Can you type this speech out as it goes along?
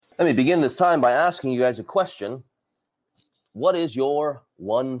Let me begin this time by asking you guys a question. What is your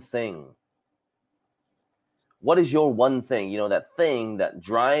one thing? What is your one thing? You know, that thing that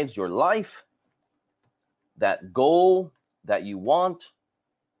drives your life, that goal that you want,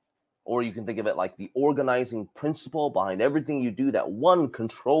 or you can think of it like the organizing principle behind everything you do, that one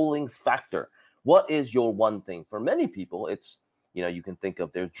controlling factor. What is your one thing? For many people, it's, you can think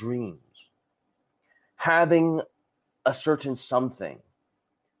of their dreams, having a certain something,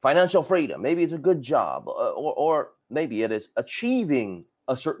 financial freedom. Maybe it's a good job, or maybe it is achieving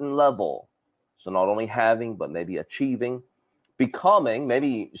a certain level. So not only having, but maybe achieving, becoming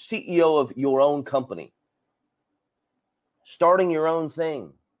maybe CEO of your own company, starting your own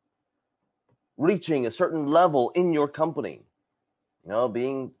thing, reaching a certain level in your company,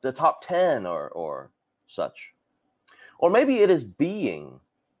 being the top 10 or such. Or maybe it is being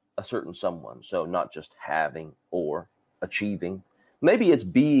a certain someone. So not just having or achieving. Maybe it's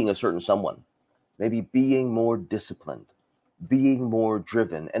being a certain someone, maybe being more disciplined, being more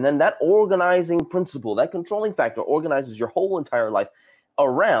driven. And then that organizing principle, that controlling factor organizes your whole entire life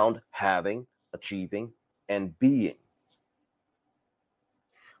around having, achieving, and being.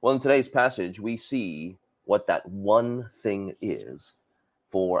 Well, in today's passage, we see what that one thing is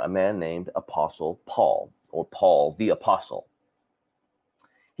for a man named Apostle Paul, or Paul the Apostle.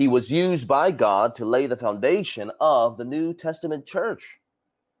 He was used by God to lay the foundation of the New Testament church.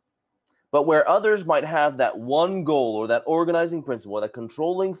 But where others might have that one goal or that organizing principle, or that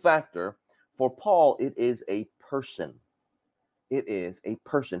controlling factor, for Paul, it is a person. It is a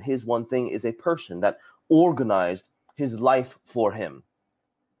person. His one thing is a person that organized his life for him,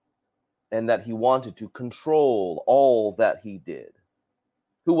 and that he wanted to control all that he did.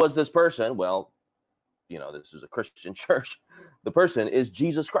 Who was this person? Well, this is a Christian church. The person is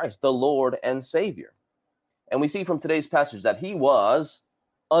Jesus Christ, the Lord and Savior. And we see from today's passage that he was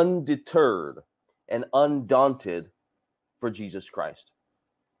undeterred and undaunted for Jesus Christ.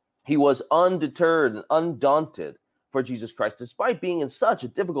 He was undeterred and undaunted for Jesus Christ, despite being in such a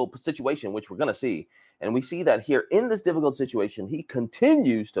difficult situation, which we're going to see. And we see that here in this difficult situation, he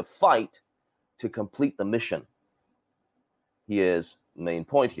continues to fight to complete the mission. He is, main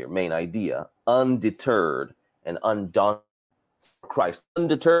point here, main idea, undeterred and undaunted for Christ.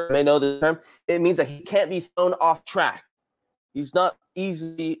 Undeterred, you may know the term. It means that he can't be thrown off track. He's not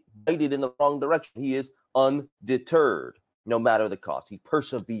easily guided in the wrong direction. He is undeterred, no matter the cost. He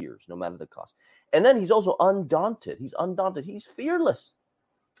perseveres, no matter the cost. And then he's also undaunted. He's undaunted. He's fearless.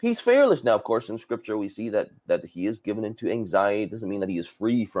 He's fearless. Now, of course, in Scripture, we see that he is given into anxiety. It doesn't mean that he is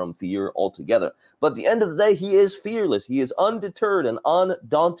free from fear altogether. But at the end of the day, he is fearless. He is undeterred and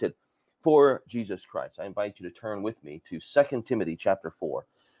undaunted for Jesus Christ. I invite you to turn with me to 2 Timothy chapter 4.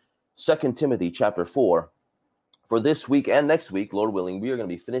 2 Timothy chapter 4. For this week and next week, Lord willing, we are going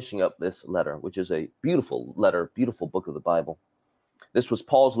to be finishing up this letter, which is a beautiful letter, beautiful book of the Bible. This was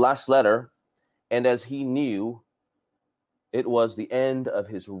Paul's last letter, and as he knew, it was the end of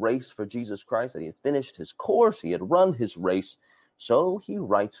his race for Jesus Christ, that he had finished his course, he had run his race, so he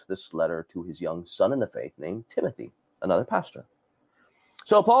writes this letter to his young son in the faith named Timothy, another pastor.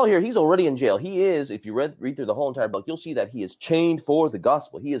 So Paul here, he's already in jail. He is, if you read through the whole entire book, you'll see that he is chained for the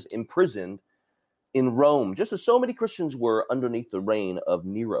gospel. He is imprisoned in Rome, just as so many Christians were underneath the reign of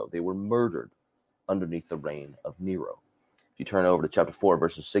Nero. They were murdered underneath the reign of Nero. If you turn over to chapter 4,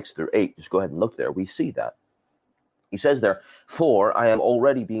 verses 6 through 8, just go ahead and look there. We see that. He says there, "For I am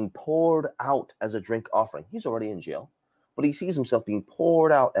already being poured out as a drink offering." He's already in jail, but he sees himself being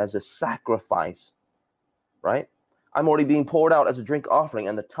poured out as a sacrifice, right? "I'm already being poured out as a drink offering,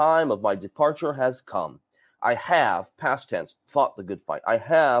 and the time of my departure has come. I have," past tense, "fought the good fight. I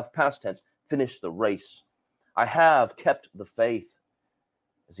have," past tense, "finished the race. I have kept the faith."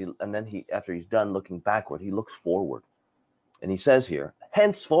 And then after he's done looking backward, he looks forward. And he says here,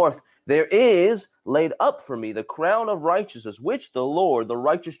 "Henceforth there is laid up for me the crown of righteousness, which the Lord, the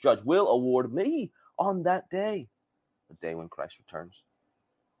righteous judge, will award me on that day," the day when Christ returns.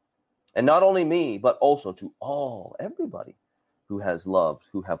 "And not only me, but also to everybody who have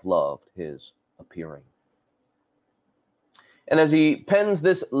loved his appearing." And as he pens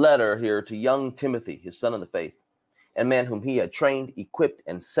this letter here to young Timothy, his son in the faith, a man whom he had trained, equipped,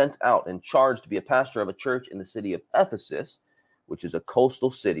 and sent out and charged to be a pastor of a church in the city of Ephesus, which is a coastal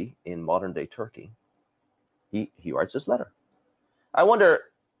city in modern-day Turkey, he writes this letter. I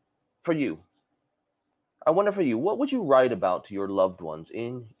wonder for you, what would you write about to your loved ones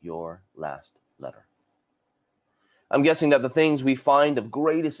in your last letter? I'm guessing that the things we find of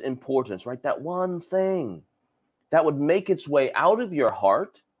greatest importance, right, that one thing that would make its way out of your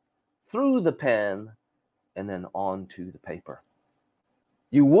heart, through the pen, and then onto the paper.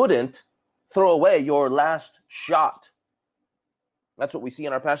 You wouldn't throw away your last shot. That's what we see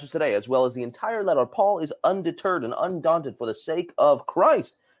in our passage today, as well as the entire letter. Paul is undeterred and undaunted for the sake of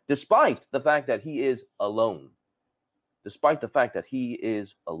Christ, despite the fact that he is alone. Despite the fact that he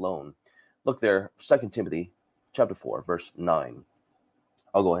is alone. Look there, 2 Timothy chapter 4, verse 9.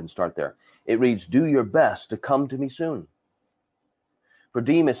 I'll go ahead and start there. It reads, "Do your best to come to me soon. For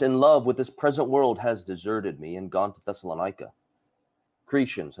Demas, in love with this present world, has deserted me and gone to Thessalonica.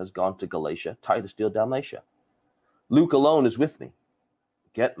 Crescens has gone to Galatia, Titus to Dalmatia. Luke alone is with me.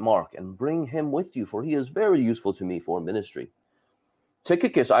 Get Mark and bring him with you, for he is very useful to me for ministry.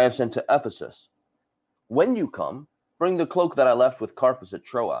 Tychicus I have sent to Ephesus. When you come, bring the cloak that I left with Carpus at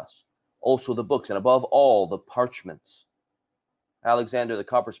Troas, also the books, and above all the parchments. Alexander the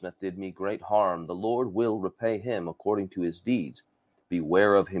coppersmith did me great harm. The Lord will repay him according to his deeds.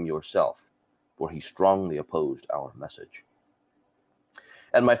 Beware of him yourself, for he strongly opposed our message.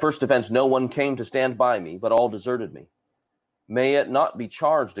 At my first defense, no one came to stand by me, but all deserted me. May it not be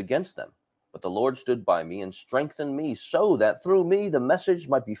charged against them, but the Lord stood by me and strengthened me, so that through me the message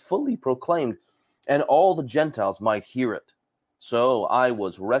might be fully proclaimed, and all the Gentiles might hear it. So I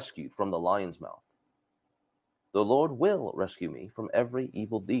was rescued from the lion's mouth. The Lord will rescue me from every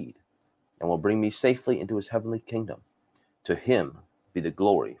evil deed, and will bring me safely into his heavenly kingdom. To him be the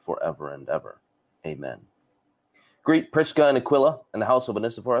glory forever and ever. Amen. Greet Prisca and Aquila and the house of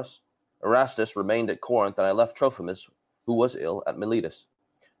Onesiphorus. Erastus remained at Corinth, and I left Trophimus, who was ill, at Miletus.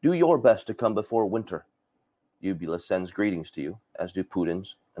 Do your best to come before winter. Eubulus sends greetings to you, as do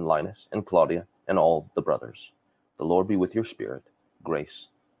Pudens and Linus and Claudia and all the brothers. The Lord be with your spirit. Grace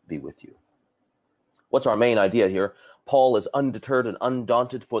be with you." What's our main idea here? Paul is undeterred and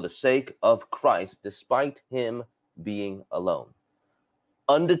undaunted for the sake of Christ, despite him being alone.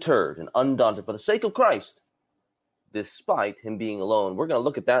 Undeterred and undaunted for the sake of Christ, despite him being alone. We're going to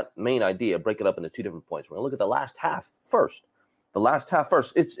look at that main idea, break it up into two different points. We're going to look at the last half first. The last half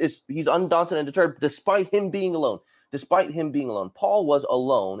first. He's undaunted and deterred despite him being alone. Despite him being alone. Paul was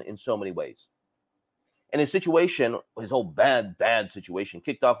alone in so many ways. And his situation, his whole bad situation,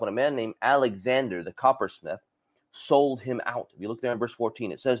 kicked off when a man named Alexander, the coppersmith, sold him out. If you look there in verse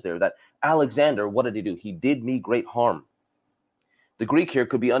 14, it says there that Alexander, what did he do? He did me great harm. The Greek here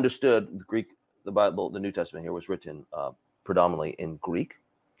could be understood, the Bible, the New Testament here was written predominantly in Greek.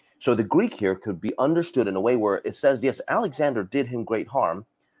 So the Greek here could be understood in a way where it says, yes, Alexander did him great harm,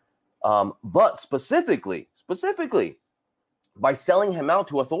 but specifically, by selling him out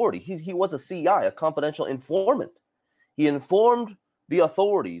to authority. He was a CI, a confidential informant. He informed the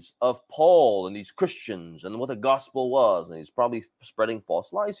authorities of Paul and these Christians and what the gospel was, and he's probably spreading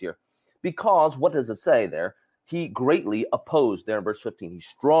false lies here. Because, what does it say there? He greatly opposed, there in verse 15, he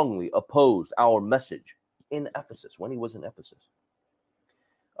strongly opposed our message in Ephesus, when he was in Ephesus.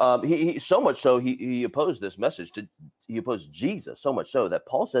 He so much so, he opposed this message, he opposed Jesus, so much so that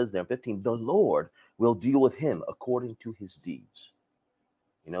Paul says there in 15, the Lord will deal with him according to his deeds.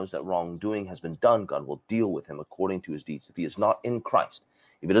 He knows that wrongdoing has been done. God will deal with him according to his deeds. If he is not in Christ,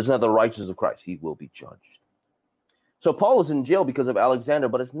 if he doesn't have the righteousness of Christ, he will be judged. So Paul is in jail because of Alexander,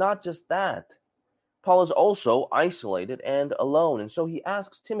 but it's not just that. Paul is also isolated and alone. And so he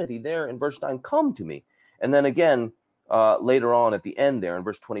asks Timothy there in verse 9, come to me. And then again, later on at the end there in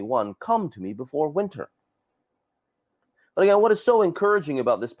verse 21, come to me before winter. But again, what is so encouraging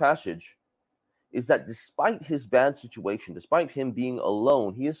about this passage is that despite his bad situation, despite him being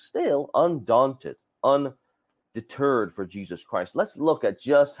alone, he is still undaunted, undeterred for Jesus Christ. Let's look at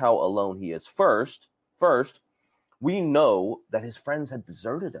just how alone he is. First, we know that his friends had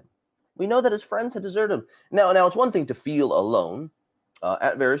deserted him. We know that his friends had deserted him. Now it's one thing to feel alone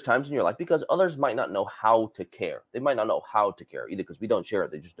at various times in your life because others might not know how to care. They might not know how to care, either because we don't share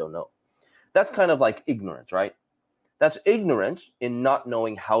it, they just don't know. That's kind of like ignorance, right? That's ignorance in not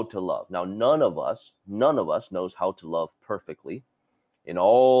knowing how to love. Now, none of us knows how to love perfectly in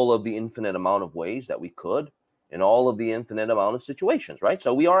all of the infinite amount of ways that we could, in all of the infinite amount of situations, right?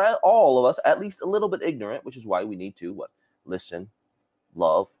 So we are all of us at least a little bit ignorant, which is why we need to listen,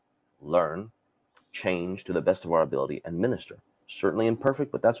 love, learn, change to the best of our ability, and minister. Certainly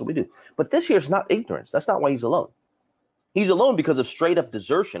imperfect, but that's what we do. But this here is not ignorance. That's not why he's alone. He's alone because of straight up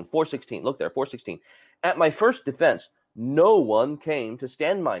desertion. 4:16. Look there, 4:16. At my first defense, no one came to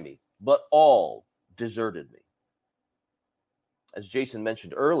stand by me, but all deserted me. As Jason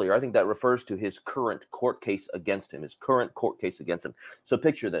mentioned earlier, I think that refers to his current court case against him, So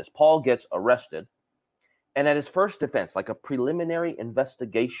picture this. Paul gets arrested, and at his first defense, like a preliminary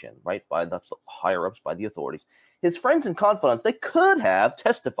investigation, right, by the higher-ups, by the authorities, his friends and confidants, they could have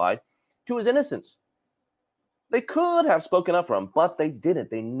testified to his innocence. They could have spoken up for him, but they didn't.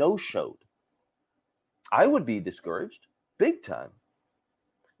 They no-showed. I would be discouraged, big time.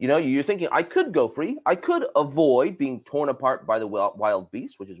 You know, you're thinking, I could go free. I could avoid being torn apart by the wild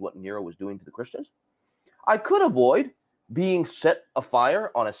beast, which is what Nero was doing to the Christians. I could avoid being set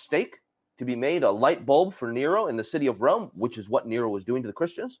afire on a stake to be made a light bulb for Nero in the city of Rome, which is what Nero was doing to the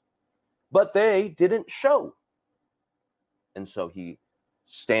Christians. But they didn't show. And so he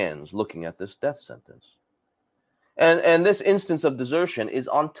stands looking at this death sentence. And this instance of desertion is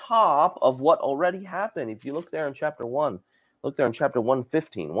on top of what already happened. If you look there in chapter 1, look there in chapter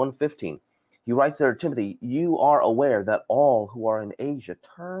 1:15. He writes there, Timothy, you are aware that all who are in Asia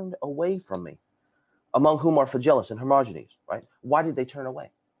turned away from me, among whom are Phygellus and Hermogenes, right? Why did they turn away?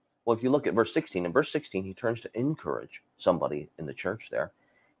 Well, if you look at verse 16, in verse 16, he turns to encourage somebody in the church there.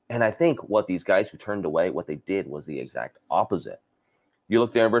 And I think what these guys who turned away, what they did was the exact opposite. You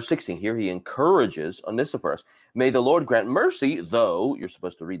look there in verse 16, here he encourages Onesiphorus. May the Lord grant mercy, though, you're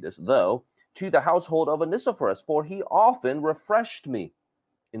supposed to read this, though, to the household of Onesiphorus, for he often refreshed me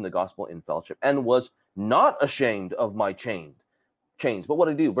in the gospel in fellowship, and was not ashamed of my chains. But what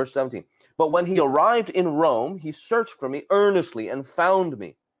did he do? Verse 17. But when he arrived in Rome, he searched for me earnestly and found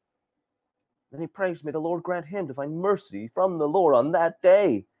me. Then he prays, may the Lord grant him to find mercy from the Lord on that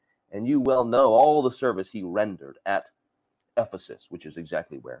day. And you well know all the service he rendered at Ephesus, which is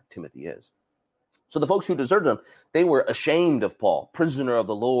exactly where Timothy is. So the folks who deserted him, they were ashamed of Paul, prisoner of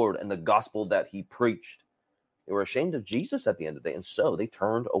the Lord, and the gospel that he preached. They were ashamed of Jesus at the end of the day, and so they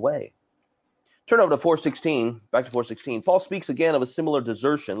turned away. Turn over to 4:16, back to 4:16. Paul speaks again of a similar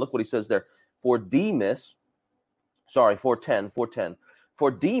desertion. Look what he says there. 4:10.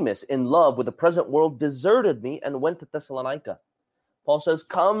 For Demas, in love with the present world, deserted me and went to Thessalonica. Paul says,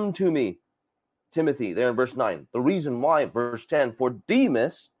 come to me, Timothy, there in verse 9. The reason why, verse 10, for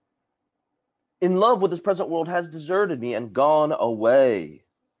Demas, in love with this present world, has deserted me and gone away.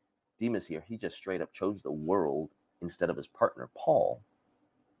 Demas here, he just straight up chose the world instead of his partner, Paul.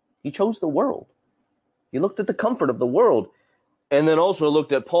 He chose the world. He looked at the comfort of the world and then also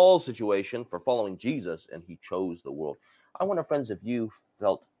looked at Paul's situation for following Jesus, and he chose the world. I wonder, friends, if you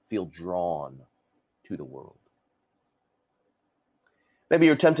feel drawn to the world. Maybe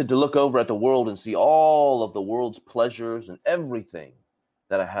you're tempted to look over at the world and see all of the world's pleasures and everything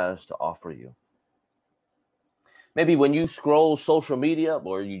that it has to offer you. Maybe when you scroll social media,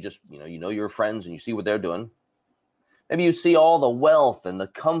 or you just, you know your friends and you see what they're doing, maybe you see all the wealth and the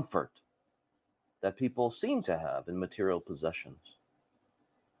comfort that people seem to have in material possessions.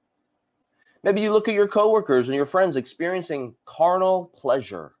 Maybe you look at your coworkers and your friends experiencing carnal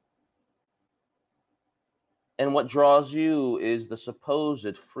pleasure. And what draws you is the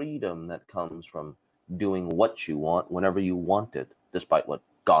supposed freedom that comes from doing what you want whenever you want it, despite what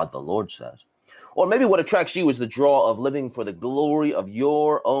God the Lord says. Or maybe what attracts you is the draw of living for the glory of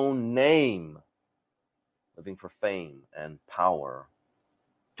your own name, living for fame and power.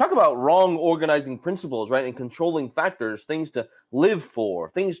 Talk about wrong organizing principles, right? And controlling factors, things to live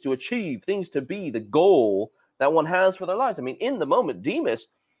for, things to achieve, things to be the goal that one has for their lives. I mean, in the moment, Demas,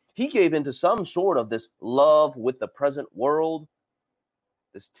 he gave into some sort of this love with the present world,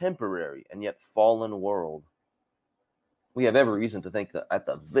 this temporary and yet fallen world. We have every reason to think that at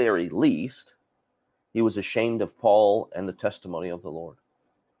the very least, he was ashamed of Paul and the testimony of the Lord.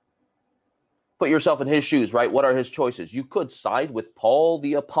 Put yourself in his shoes, right? What are his choices? You could side with Paul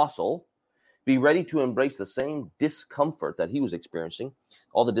the apostle, be ready to embrace the same discomfort that he was experiencing,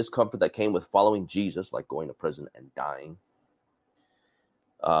 all the discomfort that came with following Jesus, like going to prison and dying.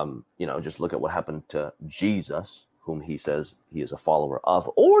 Just look at what happened to Jesus, whom he says he is a follower of.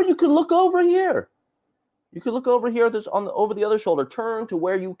 Or you could look over here. You could look over here over the other shoulder, turn to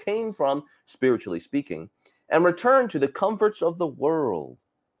where you came from, spiritually speaking, and return to the comforts of the world.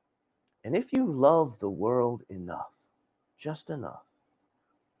 And if you love the world enough, just enough,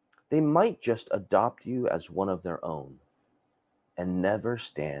 they might just adopt you as one of their own and never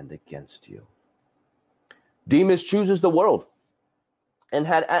stand against you. Demas chooses the world and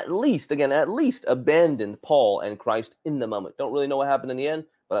had at least abandoned Paul and Christ in the moment. Don't really know what happened in the end,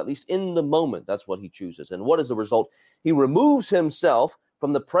 but at least in the moment, that's what he chooses. And what is the result? He removes himself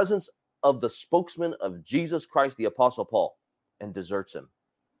from the presence of the spokesman of Jesus Christ, the Apostle Paul, and deserts him.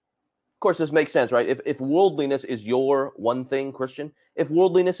 Of course, this makes sense, right? If worldliness is your one thing, Christian, if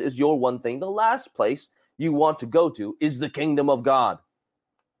worldliness is your one thing, the last place you want to go to is the kingdom of God.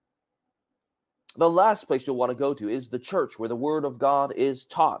 The last place you'll want to go to is the church, where the word of God is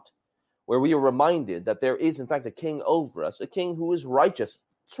taught, where we are reminded that there is, in fact, a king over us, a king who is righteous,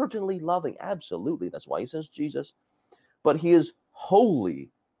 certainly loving, absolutely. That's why he says Jesus. But he is holy,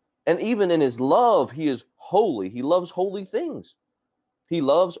 And even in his love, he is holy. He loves holy things. He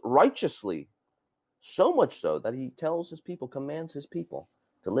loves righteously, so much so that he tells his people, commands his people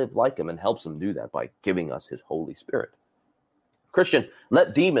to live like him, and helps them do that by giving us his Holy Spirit. Christian,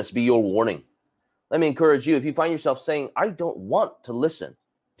 let Demas be your warning. Let me encourage you, if you find yourself saying, I don't want to listen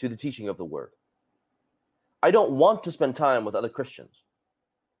to the teaching of the word, I don't want to spend time with other Christians,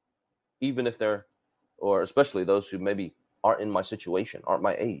 even if they're, or especially those who maybe aren't in my situation, aren't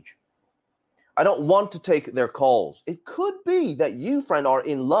my age. I don't want to take their calls. It could be that you, friend, are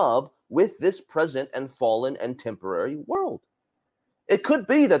in love with this present and fallen and temporary world. It could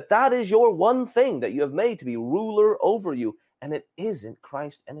be that that is your one thing that you have made to be ruler over you, and it isn't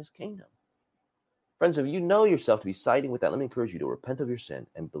Christ and his kingdom. Friends, if you know yourself to be siding with that, let me encourage you to repent of your sin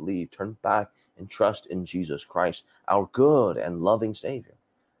and believe, turn back and trust in Jesus Christ, our good and loving Savior,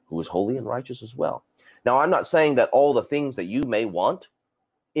 who is holy and righteous as well. Now, I'm not saying that all the things that you may want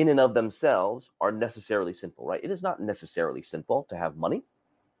in and of themselves are necessarily sinful, right? It is not necessarily sinful to have money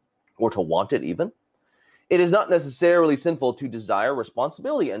or to want it even. It is not necessarily sinful to desire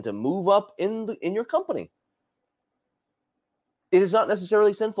responsibility and to move up in your company. It is not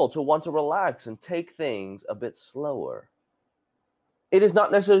necessarily sinful to want to relax and take things a bit slower. It is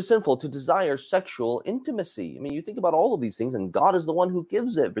not necessarily sinful to desire sexual intimacy. I mean, you think about all of these things, and God is the one who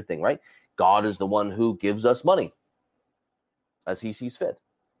gives everything, right? God is the one who gives us money as he sees fit.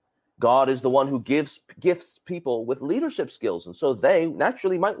 God is the one who gifts people with leadership skills, and so they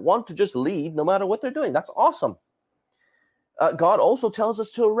naturally might want to just lead no matter what they're doing. That's awesome. God also tells us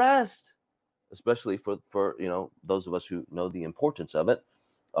to rest, especially for those of us who know the importance of it.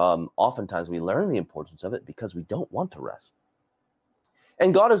 Oftentimes we learn the importance of it because we don't want to rest.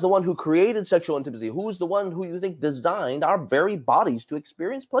 And God is the one who created sexual intimacy. Who is the one who you think designed our very bodies to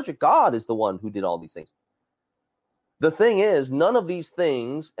experience pleasure? God is the one who did all these things. The thing is, none of these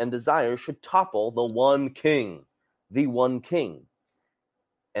things and desires should topple the one king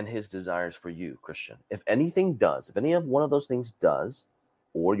and his desires for you, Christian. If anything does, if any of one of those things does,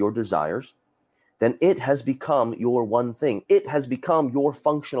 or your desires, then it has become your one thing. It has become your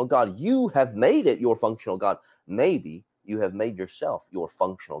functional God. You have made it your functional God. Maybe you have made yourself your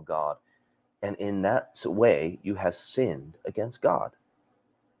functional God. And in that way, you have sinned against God.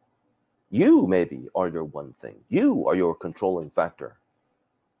 You maybe are your one thing. You are your controlling factor.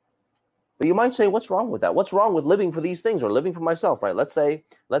 But you might say, what's wrong with that? What's wrong with living for these things or living for myself, right? Let's say,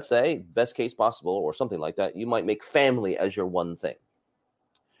 best case possible or something like that, you might make family as your one thing.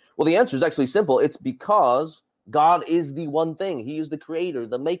 Well, the answer is actually simple. It's because God is the one thing. He is the creator,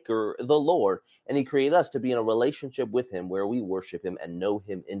 the maker, the Lord, and he created us to be in a relationship with him where we worship him and know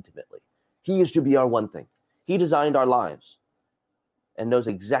him intimately. He is to be our one thing. He designed our lives and knows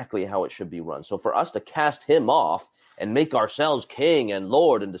exactly how it should be run. So for us to cast him off and make ourselves king and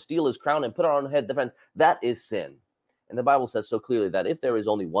Lord and to steal his crown and put it on our head, that is sin. And the Bible says so clearly that if there is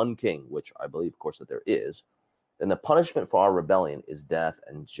only one king, which I believe, of course, that there is, then the punishment for our rebellion is death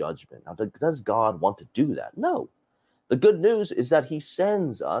and judgment. Now, does God want to do that? No. The good news is that he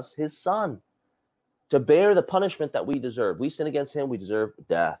sends us his son to bear the punishment that we deserve. We sin against him, we deserve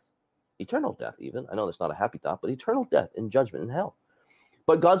death. Eternal death even. I know that's not a happy thought, but eternal death in judgment in hell.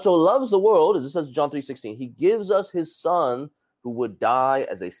 But God so loves the world, as it says in John 3:16, he gives us his son who would die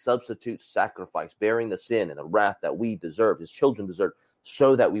as a substitute sacrifice, bearing the sin and the wrath that we deserve, his children deserve,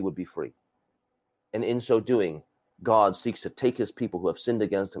 so that we would be free. And in so doing, God seeks to take his people who have sinned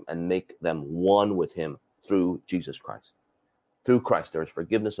against him and make them one with him through Jesus Christ. Through Christ, there is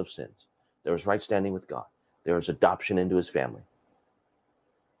forgiveness of sins. There is right standing with God. There is adoption into his family.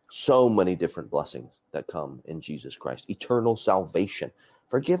 So many different blessings that come in Jesus Christ. Eternal salvation,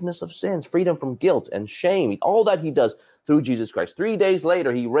 forgiveness of sins, freedom from guilt and shame, all that he does through Jesus Christ. 3 days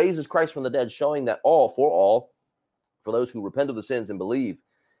later, he raises Christ from the dead, showing that for those who repent of the sins and believe,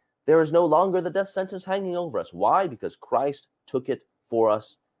 there is no longer the death sentence hanging over us. Why? Because Christ took it for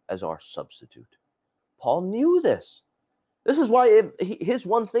us as our substitute. Paul knew this. This is why his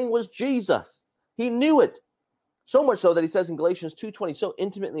one thing was Jesus. He knew it. So much so that he says in Galatians 2:20, so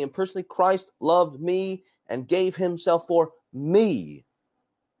intimately and personally, Christ loved me and gave himself for me.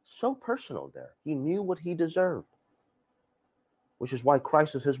 So personal there. He knew what he deserved, which is why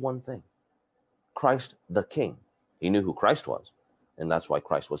Christ is his one thing. Christ the King. He knew who Christ was, and that's why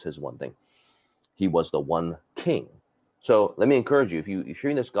Christ was his one thing. He was the one King. So let me encourage you, if you're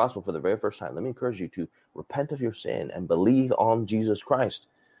hearing this gospel for the very first time, let me encourage you to repent of your sin and believe on Jesus Christ.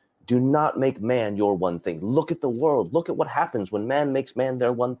 Do not make man your one thing. Look at the world. Look at what happens when man makes man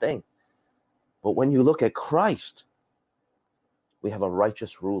their one thing. But when you look at Christ, we have a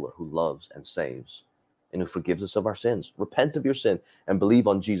righteous ruler who loves and saves. and who forgives us of our sins. Repent of your sin and believe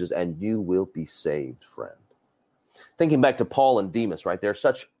on Jesus, and you will be saved, friend. Thinking back to Paul and Demas, right? They're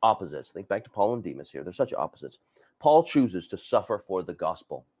such opposites. Think back to Paul and Demas here. They're such opposites. Paul chooses to suffer for the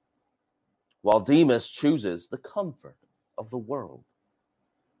gospel, while Demas chooses the comfort of the world.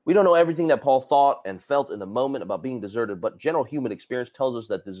 We don't know everything that Paul thought and felt in the moment about being deserted, but general human experience tells us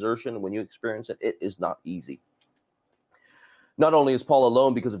that desertion, when you experience it, it is not easy. Not only is Paul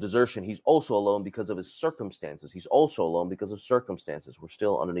alone because of desertion, he's also alone because of his circumstances. He's also alone because of circumstances. We're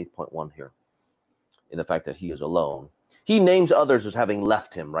still underneath point 1 here, in the fact that he is alone. He names others as having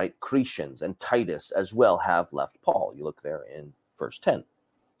left him, right? Cretans and Titus as well have left Paul. You look there in verse 10.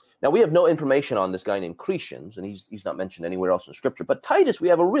 Now, we have no information on this guy named Cretans, and he's not mentioned anywhere else in Scripture. But Titus, we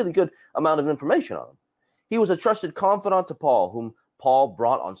have a really good amount of information on him. He was a trusted confidant to Paul, whom Paul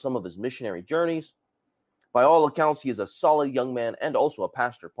brought on some of his missionary journeys. By all accounts, he is a solid young man and also a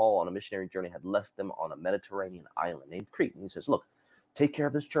pastor. Paul, on a missionary journey, had left them on a Mediterranean island named Crete. And he says, look, take care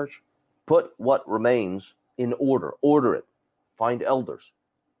of this church. Put what remains in order. Order it. Find elders.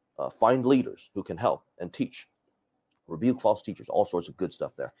 Find leaders who can help and teach. Rebuke false teachers, all sorts of good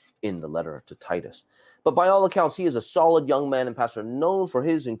stuff there in the letter to Titus. But by all accounts, he is a solid young man and pastor, known for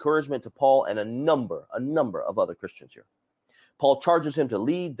his encouragement to Paul and a number of other Christians here. Paul charges him to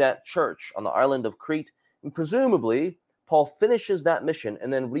lead that church on the island of Crete, and presumably Paul finishes that mission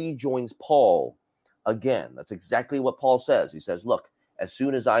and then rejoins Paul again. That's exactly what Paul says. He says, look, as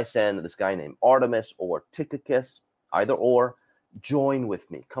soon as I send this guy named Artemas or Tychicus, either or, join with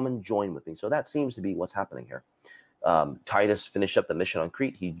me. Come and join with me. So that seems to be what's happening here. Titus finished up the mission on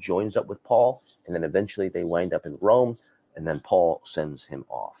Crete. He joins up with Paul, and then eventually they wind up in Rome, and then Paul sends him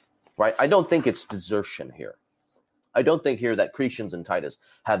off. Right? I don't think it's desertion here. I don't think here that Cretans and Titus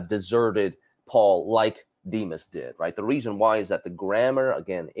have deserted Paul like Demas did. Right? The reason why is that the grammar,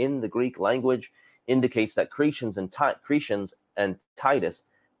 again, in the Greek language, indicates that Cretans and Titus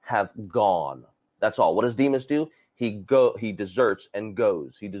have gone. That's all. What does Demas do? He deserts and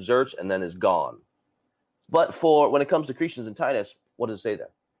goes. He deserts and then is gone. But for when it comes to Cretans and Titus, what does it say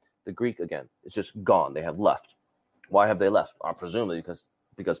there? The Greek, again, it's just gone. They have left. Why have they left? Presumably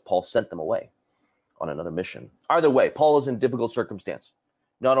because Paul sent them away on another mission. Either way, Paul is in difficult circumstance.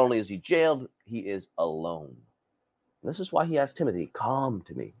 Not only is he jailed, he is alone. And this is why he asked Timothy, come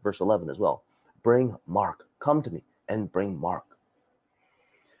to me. Verse 11 as well. Bring Mark. Come to me and bring Mark.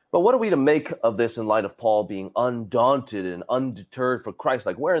 But what are we to make of this in light of Paul being undaunted and undeterred for Christ?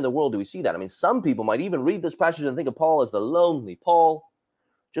 Like, where in the world do we see that? I mean, some people might even read this passage and think of Paul as the lonely Paul,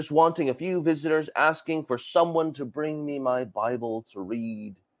 just wanting a few visitors, asking for someone to bring me my Bible to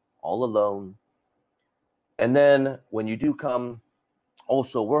read, all alone. And then when you do come,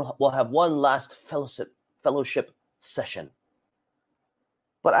 also, we'll have one last fellowship session.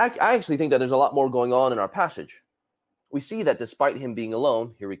 But I actually think that there's a lot more going on in our passage. We see that despite him being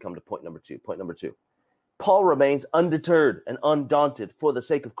alone, here we come to point number 2. Point number 2. Paul remains undeterred and undaunted for the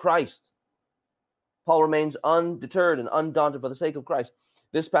sake of Christ. Paul remains undeterred and undaunted for the sake of Christ.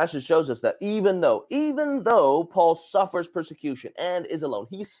 This passage shows us that even though Paul suffers persecution and is alone,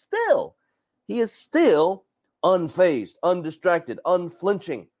 he is still unfazed, undistracted,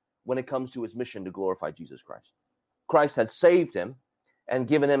 unflinching when it comes to his mission to glorify Jesus Christ. Christ had saved him and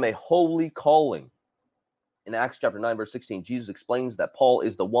given him a holy calling. In Acts chapter 9, verse 16, Jesus explains that Paul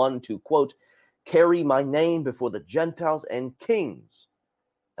is the one to, quote, carry my name before the Gentiles and kings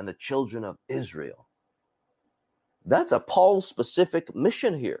and the children of Israel. That's a Paul-specific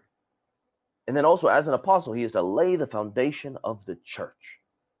mission here. And then also as an apostle, he is to lay the foundation of the church.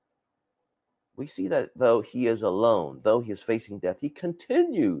 We see that though he is alone, though he is facing death, he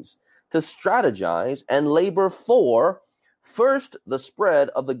continues to strategize and labor for, first, the spread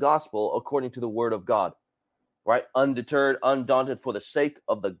of the gospel according to the word of God. Right? Undeterred, undaunted for the sake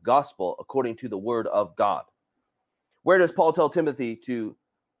of the gospel according to the word of God. Where does Paul tell Timothy to,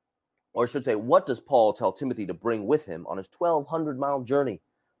 or I should say, what does Paul tell Timothy to bring with him on his 1,200-mile journey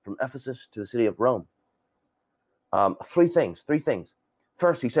from Ephesus to the city of Rome? Three things.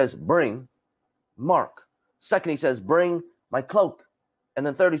 First, he says, bring Mark. Second, he says, bring my cloak. And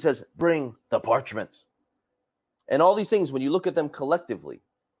then third, he says, bring the parchments. And all these things, when you look at them collectively,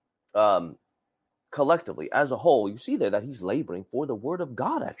 as a whole, you see there that he's laboring for the word of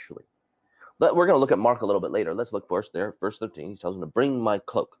God, actually. But we're going to look at Mark a little bit later. Let's look first there. Verse 13, he tells him to bring my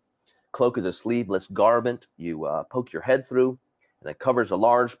cloak. Cloak is a sleeveless garment you poke your head through, and it covers a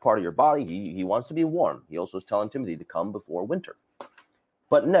large part of your body. He wants to be warm. He also is telling Timothy to come before winter.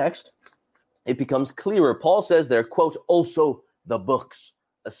 But next, it becomes clearer. Paul says there, quote, also the books,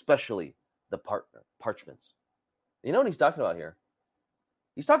 especially the parchments. You know what he's talking about here?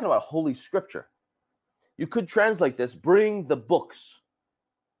 He's talking about Holy Scripture. You could translate this, bring the books.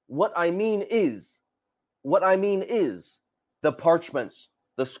 What I mean is the parchments,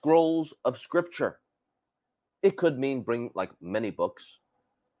 the scrolls of Scripture. It could mean bring like many books,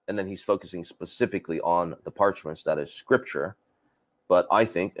 and then he's focusing specifically on the parchments, that is Scripture. But I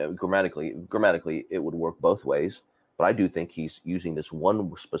think grammatically, it would work both ways. But I do think he's using this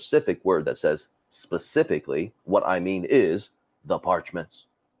one specific word that says specifically, what I mean is the parchments.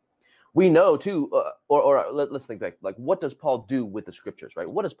 We know too, let's think back. Like, what does Paul do with the Scriptures, right?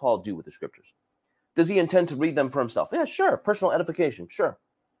 What does Paul do with the Scriptures? Does he intend to read them for himself? Yeah, sure. Personal edification, sure.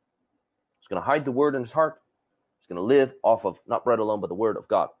 He's going to hide the word in his heart. He's going to live off of not bread alone, but the word of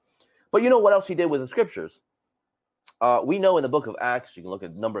God. But you know what else he did with the Scriptures? We know in the book of Acts, you can look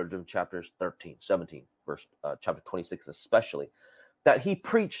at a number of different chapters, 13, 17, chapter 26 especially, that he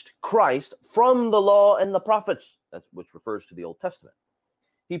preached Christ from the law and the prophets, which refers to the Old Testament.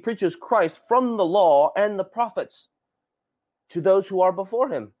 He preaches Christ from the law and the prophets to those who are before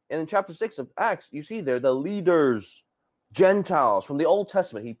him. And in chapter 6 of Acts, you see there the leaders, Gentiles from the Old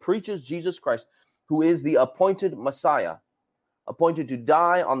Testament. He preaches Jesus Christ, who is the appointed Messiah, appointed to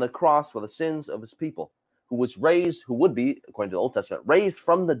die on the cross for the sins of his people, who was raised, who would be, according to the Old Testament, raised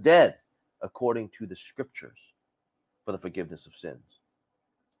from the dead, according to the Scriptures, for the forgiveness of sins.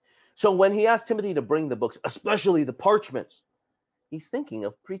 So when he asked Timothy to bring the books, especially the parchments, he's thinking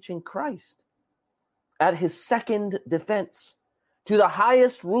of preaching Christ at his second defense to the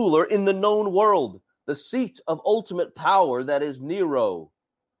highest ruler in the known world, the seat of ultimate power that is Nero,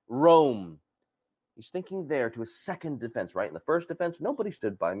 Rome. He's thinking there to his second defense, right? In the first defense, nobody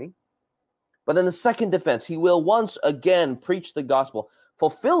stood by me. But in the second defense, he will once again preach the gospel,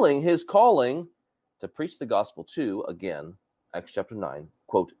 fulfilling his calling to preach the gospel to, again, Acts chapter 9,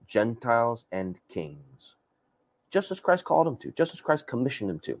 quote, Gentiles and kings. Just as Christ called him to, just as Christ commissioned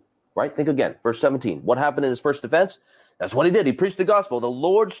him to, right? Think again, verse 17. What happened in his first defense? That's what he did. He preached the gospel. The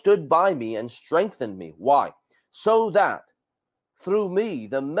Lord stood by me and strengthened me. Why? So that through me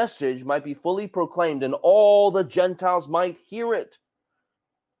the message might be fully proclaimed and all the Gentiles might hear it.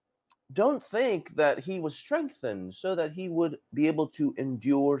 Don't think that he was strengthened so that he would be able to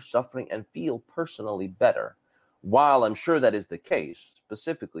endure suffering and feel personally better. While I'm sure that is the case,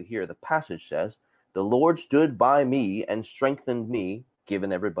 specifically here, the passage says, the Lord stood by me and strengthened me,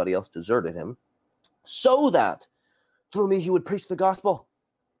 given everybody else deserted him, so that through me he would preach the gospel.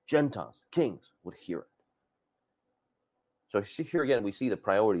 Gentiles, kings would hear it. So here again, we see the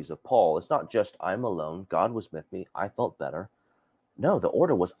priorities of Paul. It's not just I'm alone, God was with me, I felt better. No, the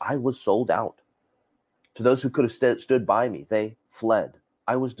order was I was sold out. To those who could have stood by me, they fled.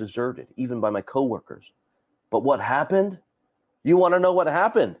 I was deserted, even by my coworkers. But what happened? You want to know what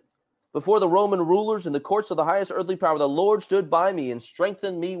happened? Before the Roman rulers in the courts of the highest earthly power, the Lord stood by me and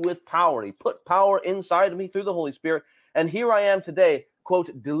strengthened me with power. He put power inside of me through the Holy Spirit. And here I am today,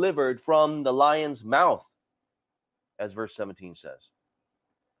 quote, delivered from the lion's mouth, as verse 17 says.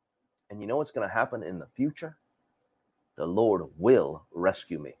 And you know what's going to happen in the future? The Lord will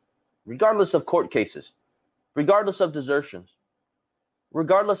rescue me, regardless of court cases, regardless of desertions,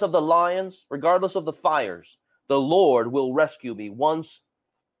 regardless of the lions, regardless of the fires. The Lord will rescue me once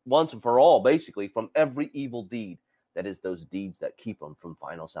and for all, basically, from every evil deed. That is, those deeds that keep him from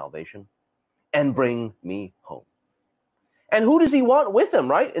final salvation, and bring me home. And who does he want with him,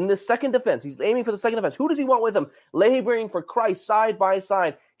 right? In this second defense, he's aiming for the second defense. Who does he want with him? Laboring for Christ side by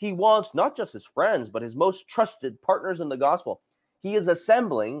side. He wants not just his friends, but his most trusted partners in the gospel. He is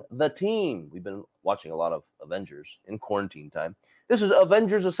assembling the team. We've been watching a lot of Avengers in quarantine time. This is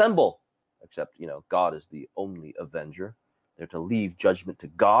Avengers Assemble, except, God is the only Avenger. They're to leave judgment to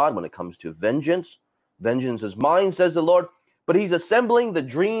God when it comes to vengeance. Vengeance is mine, says the Lord. But he's assembling the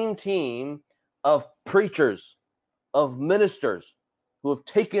dream team of preachers, of ministers who have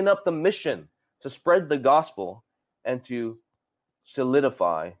taken up the mission to spread the gospel and to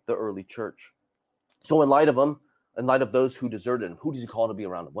solidify the early church. So in light of those who deserted him, who does he call to be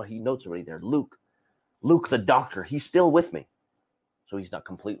around him? Well, he notes already there, Luke the doctor, he's still with me. So he's not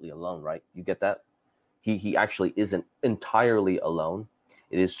completely alone, right? You get that? He actually isn't entirely alone.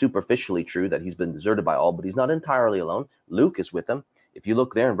 It is superficially true that he's been deserted by all, but he's not entirely alone. Luke is with him. If you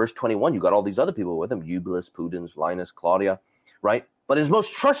look there in verse 21, you got all these other people with him, Eubulus, Pudens, Linus, Claudia, right? But his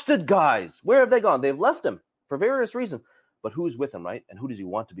most trusted guys, where have they gone? They've left him for various reasons. But who's with him, right? And who does he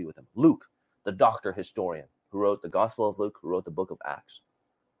want to be with him? Luke, the doctor historian, who wrote the Gospel of Luke, who wrote the book of Acts,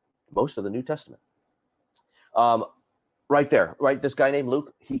 most of the New Testament. Right there, right? This guy named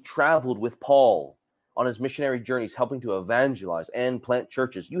Luke, he traveled with Paul on his missionary journeys, helping to evangelize and plant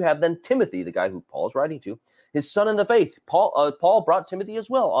churches. You have then Timothy, the guy who Paul's writing to, his son in the faith. Paul brought Timothy as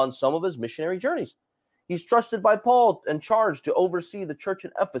well on some of his missionary journeys. He's trusted by Paul and charged to oversee the church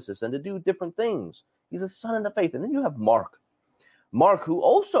in Ephesus and to do different things. He's a son in the faith. And then you have Mark. Mark, who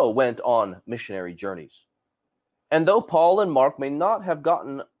also went on missionary journeys. And though Paul and Mark may not have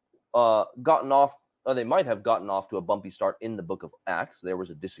gotten off, or they might have gotten off to a bumpy start in the book of Acts, there was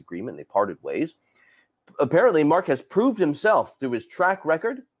a disagreement, they parted ways. Apparently, Mark has proved himself through his track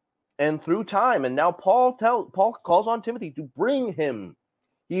record and through time. And now Paul calls on Timothy to bring him.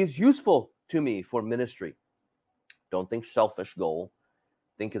 He is useful to me for ministry. Don't think selfish goal.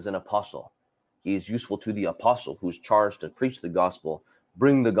 Think as an apostle. He is useful to the apostle who's charged to preach the gospel,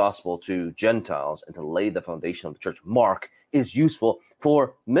 bring the gospel to Gentiles, and to lay the foundation of the church. Mark is useful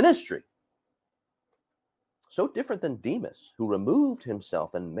for ministry. So different than Demas, who removed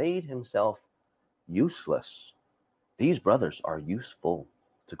himself and made himself useless. These brothers are useful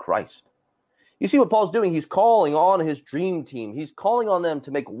to Christ. You see what Paul's doing? He's calling on his dream team. He's calling on them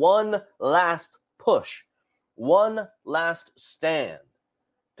to make one last push, one last stand,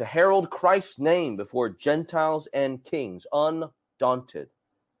 to herald Christ's name before Gentiles and kings, undaunted,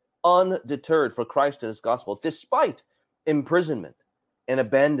 undeterred for Christ and his gospel, despite imprisonment and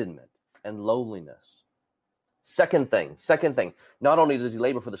abandonment and loneliness. Second thing, not only does he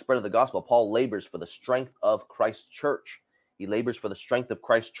labor for the spread of the gospel, Paul labors for the strength of Christ's church. He labors for the strength of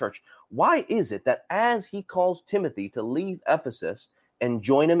Christ's church. Why is it that as he calls Timothy to leave Ephesus and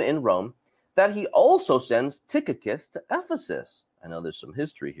join him in Rome, that he also sends Tychicus to Ephesus? I know there's some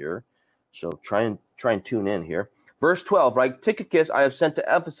history here, so try and tune in here. Verse 12, right? Tychicus I have sent to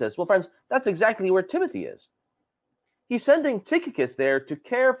Ephesus. Well, friends, that's exactly where Timothy is. He's sending Tychicus there to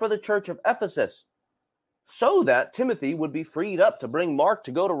care for the church of Ephesus, so that Timothy would be freed up to bring Mark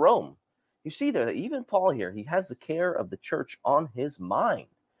to go to Rome. You see there that even Paul here, he has the care of the church on his mind.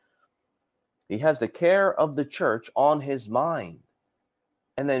 He has the care of the church on his mind.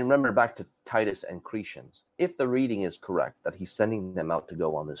 And then remember back to Titus and Cretans. If the reading is correct, that he's sending them out to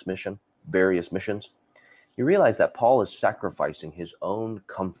go on this mission, various missions, you realize that Paul is sacrificing his own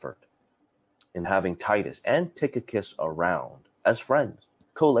comfort in having Titus and Tychicus around as friends,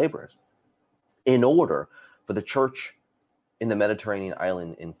 co-laborers, in order for the church in the Mediterranean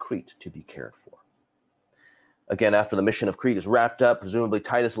island in Crete to be cared for. Again, after the mission of Crete is wrapped up, presumably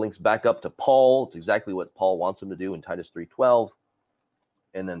Titus links back up to Paul. It's exactly what Paul wants him to do in Titus 3:12.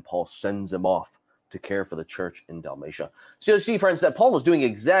 And then Paul sends him off to care for the church in Dalmatia. So you see, friends, that Paul is doing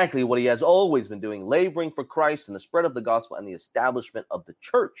exactly what he has always been doing, laboring for Christ and the spread of the gospel and the establishment of the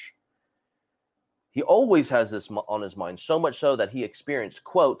church. He always has this on his mind, so much so that he experienced,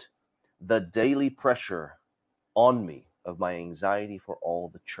 quote, the daily pressure on me of my anxiety for all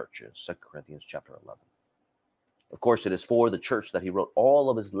the churches, 2 Corinthians chapter 11. Of course, it is for the church that he wrote all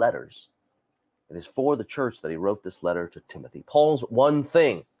of his letters. It is for the church that he wrote this letter to Timothy. Paul's one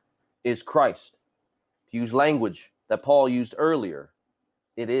thing is Christ. To use language that Paul used earlier,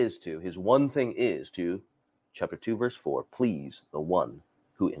 his one thing is to, chapter 2, verse 4, please the one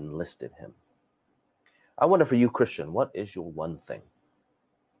who enlisted him. I wonder for you, Christian, what is your one thing?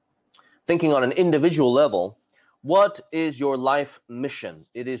 Thinking on an individual level, what is your life mission?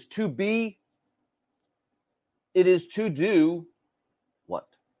 It is to do what?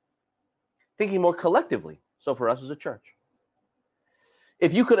 Thinking more collectively, so for us as a church.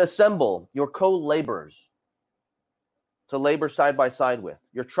 If you could assemble your co-laborers to labor side by side with,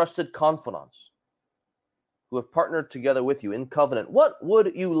 your trusted confidants who have partnered together with you in covenant, what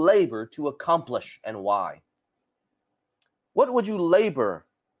would you labor to accomplish and why? What would you labor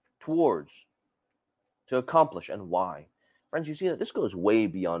towards to accomplish and why? Friends, you see that this goes way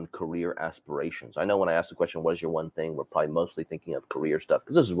beyond career aspirations. I know when I ask the question, what is your one thing, we're probably mostly thinking of career stuff,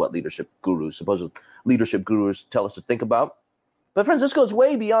 because this is what supposed leadership gurus tell us to think about. But friends, this goes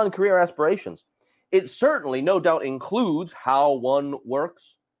way beyond career aspirations. It certainly, no doubt, includes how one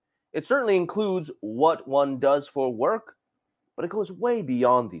works. It certainly includes what one does for work, but it goes way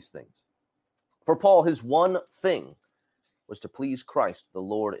beyond these things. For Paul, his one thing was to please Christ, the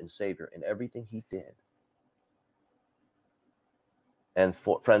Lord and Savior, in everything he did. And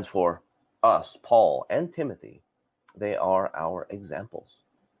for us, Paul and Timothy, they are our examples.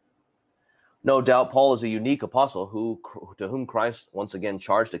 No doubt, Paul is a unique apostle to whom Christ once again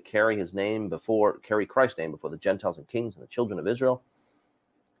charged to carry Christ's name before the Gentiles and kings and the children of Israel.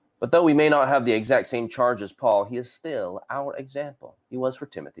 But though we may not have the exact same charge as Paul, he is still our example. He was for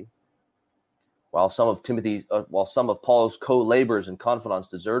Timothy. While some of Paul's co-laborers and confidants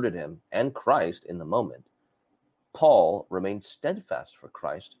deserted him and Christ in the moment, Paul remained steadfast for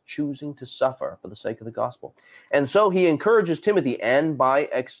Christ, choosing to suffer for the sake of the gospel. And so he encourages Timothy, and by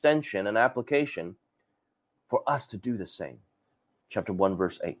extension and application, for us to do the same. Chapter 1,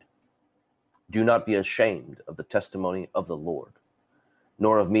 verse 8. Do not be ashamed of the testimony of the Lord,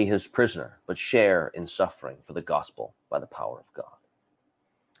 nor of me his prisoner, but share in suffering for the gospel by the power of God.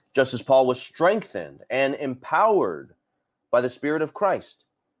 Just as Paul was strengthened and empowered by the Spirit of Christ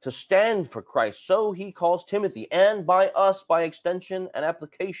to stand for Christ, so he calls Timothy, and by us by extension and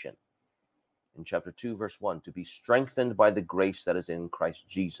application, in chapter 2, verse 1, to be strengthened by the grace that is in Christ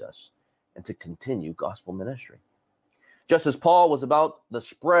Jesus and to continue gospel ministry. Just as Paul was about the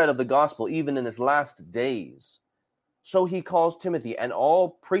spread of the gospel even in his last days, so he calls Timothy and all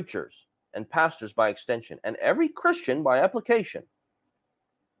preachers and pastors by extension, and every Christian by application,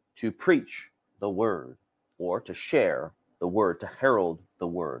 to preach the word, or to share the word, to herald the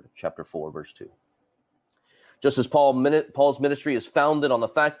word. Chapter 4, verse 2. Just as Paul's ministry is founded on the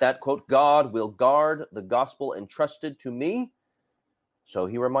fact that, quote, God will guard the gospel entrusted to me, so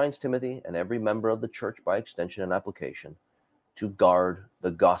he reminds Timothy and every member of the church by extension and application to guard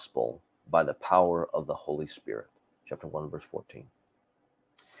the gospel by the power of the Holy Spirit. Chapter 1, verse 14.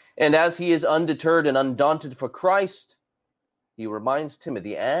 And as he is undeterred and undaunted for Christ, he reminds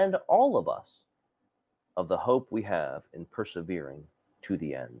Timothy and all of us of the hope we have in persevering to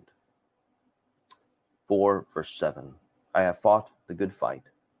the end. 4, verse 7. I have fought the good fight.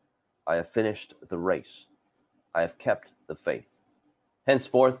 I have finished the race. I have kept the faith.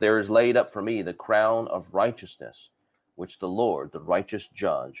 Henceforth there is laid up for me the crown of righteousness, which the Lord, the righteous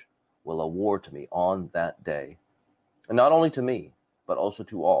judge, will award to me on that day. And not only to me, but also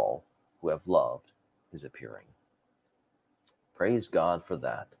to all who have loved his appearing. Praise God for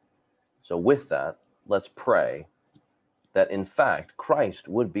that. So with that, let's pray that in fact Christ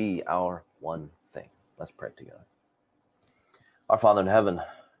would be our one thing. Let's pray together. Our Father in heaven,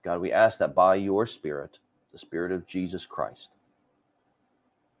 God, we ask that by your Spirit, the Spirit of Jesus Christ,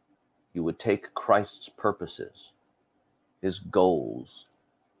 you would take Christ's purposes, his goals,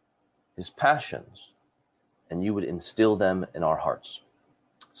 his passions, and you would instill them in our hearts,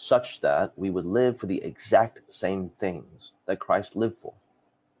 such that we would live for the exact same things that Christ lived for,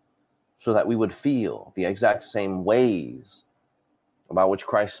 so that we would feel the exact same ways about which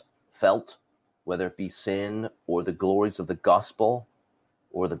Christ felt, whether it be sin or the glories of the gospel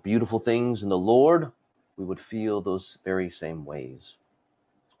or the beautiful things in the Lord. We would feel those very same ways.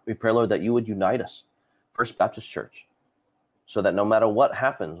 We pray, Lord, that you would unite us, First Baptist Church, so that no matter what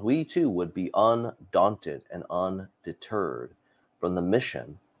happens, we too would be undaunted and undeterred from the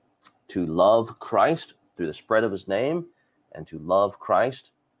mission to love Christ through the spread of his name and to love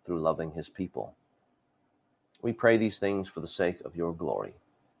Christ through loving his people. We pray these things for the sake of your glory.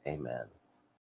 Amen.